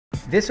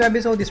This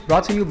episode is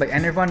brought to you by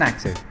Enervon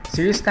Active,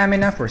 serious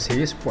stamina for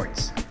serious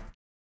sports.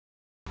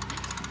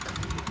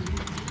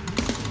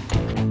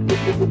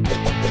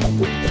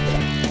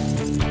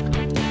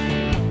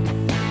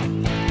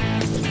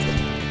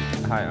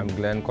 Hi, I'm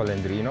Glenn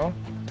Colendrino.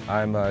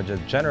 I'm the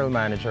general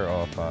manager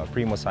of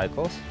Primo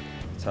Cycles.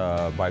 It's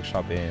a bike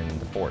shop in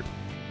the Fort.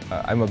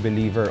 I'm a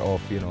believer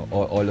of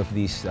all of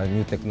these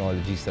new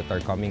technologies that are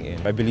coming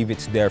in. I believe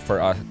it's there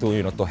for us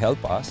to help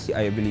us.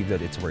 I believe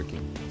that it's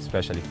working,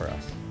 especially for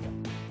us.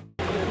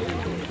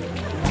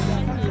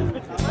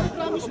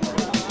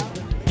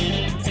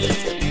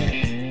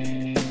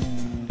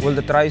 Well,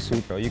 the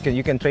tri-suit,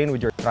 you can train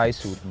with your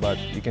tri-suit, but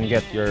you can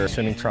get your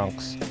swimming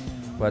trunks,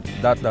 but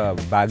not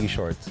the baggy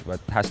shorts,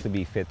 but it has to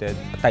be fitted,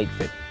 a tight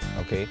fit,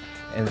 okay?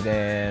 And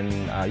then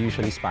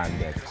usually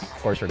spandex.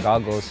 Of course, your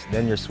goggles,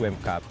 then your swim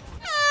cap.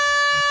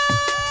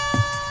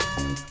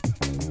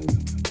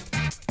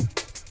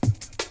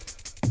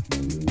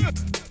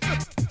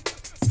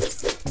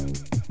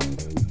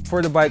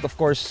 For the bike, of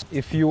course,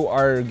 if you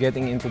are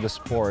getting into the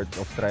sport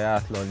of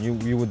triathlon,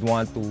 you would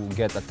want to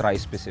get a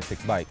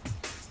tri-specific bike.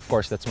 Of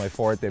course, that's my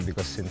forte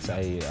because since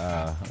I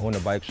own a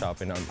bike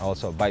shop and I'm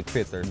also a bike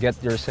fitter, get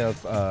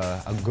yourself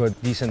a good,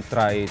 decent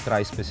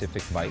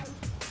tri-specific bike.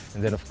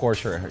 And then, of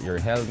course, your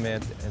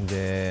helmet, and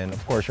then,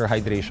 of course, your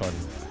hydration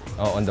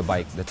on the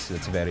bike. That's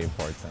very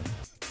important.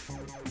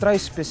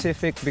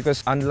 Tri-specific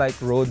because unlike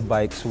road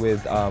bikes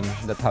with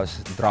that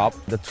has drop,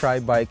 the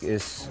tri-bike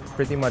is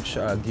pretty much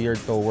geared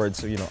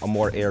towards a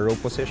more aero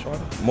position.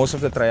 Most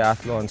of the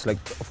triathlons, like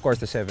of course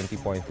the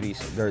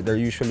 70.3s, they're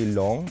usually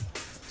long,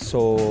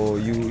 so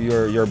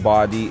your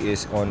body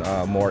is on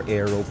a more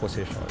aero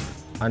position.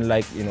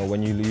 Unlike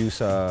when you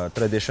use a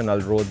traditional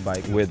road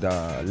bike with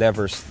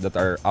levers that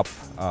are up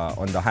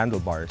on the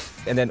handlebars,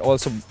 and then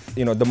also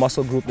the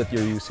muscle group that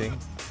you're using.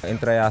 In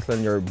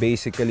triathlon, you're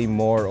basically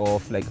more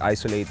of like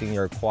isolating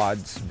your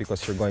quads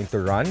because you're going to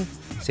run,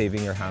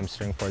 saving your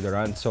hamstring for the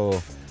run.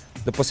 So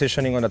the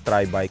positioning on a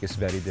tri-bike is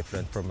very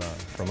different from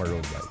a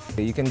road bike.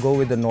 You can go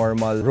with the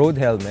normal road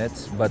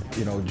helmets, but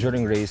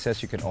during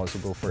races you can also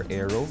go for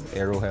aero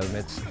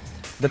helmets.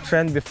 The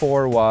trend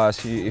before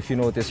was, if you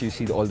notice, you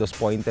see all those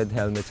pointed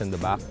helmets in the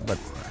back, but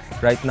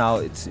right now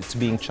it's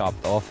being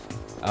chopped off.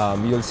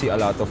 You'll see a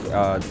lot of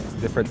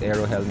different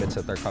aero helmets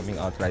that are coming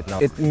out right now.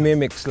 It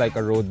mimics like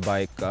a road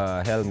bike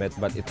helmet,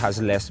 but it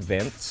has less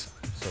vents.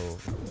 So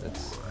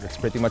that's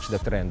pretty much the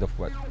trend of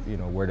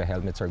where the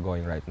helmets are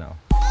going right now.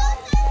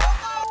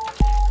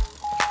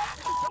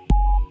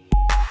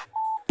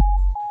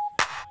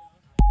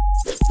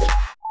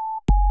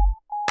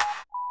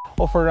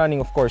 Oh, for running,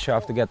 of course, you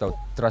have to get a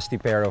trusty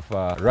pair of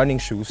running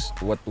shoes.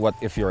 What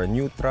if you're a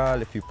neutral,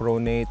 if you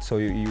pronate, so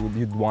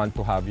you'd want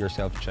to have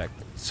yourself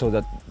checked so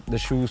that the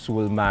shoes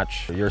will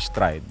match your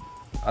stride.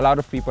 A lot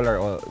of people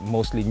are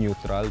mostly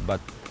neutral,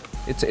 but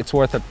it's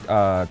worth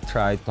a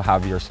try to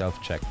have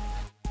yourself checked.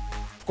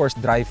 Of course,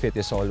 dry fit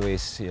is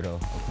always,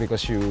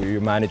 because you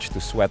manage to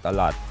sweat a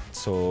lot.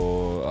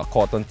 So a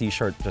cotton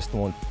t-shirt just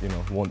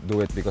won't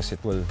do it because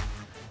it will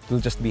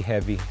just be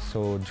heavy.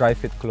 So dry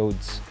fit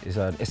clothes is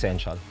an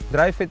essential.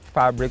 Dry fit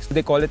fabrics,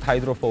 they call it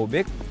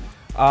hydrophobic.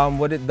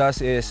 What it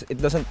does is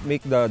it doesn't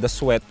make the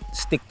sweat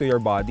stick to your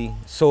body,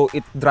 so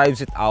it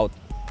drives it out.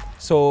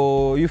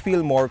 So you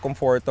feel more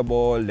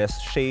comfortable,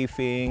 less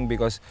chafing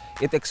because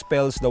it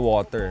expels the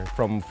water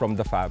from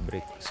the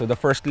fabric. So the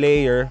first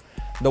layer,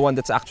 the one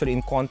that's actually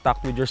in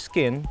contact with your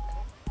skin,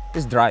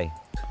 is dry,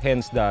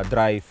 hence the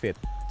dry fit.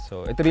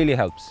 So it really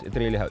helps. It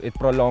really helps. It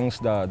prolongs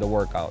the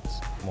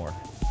workouts more.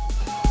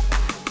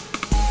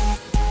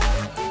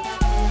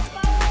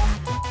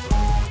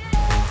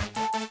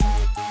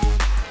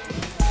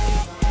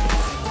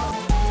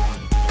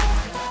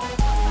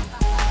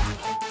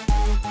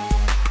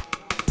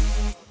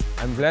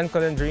 I'm Glenn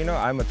Colendrino,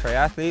 I'm a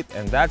triathlete,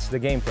 and that's the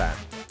game plan.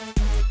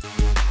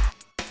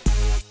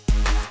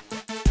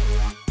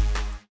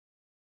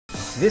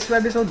 This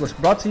episode was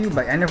brought to you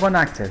by Enervon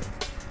Active,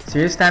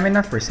 serious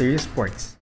stamina for serious sports.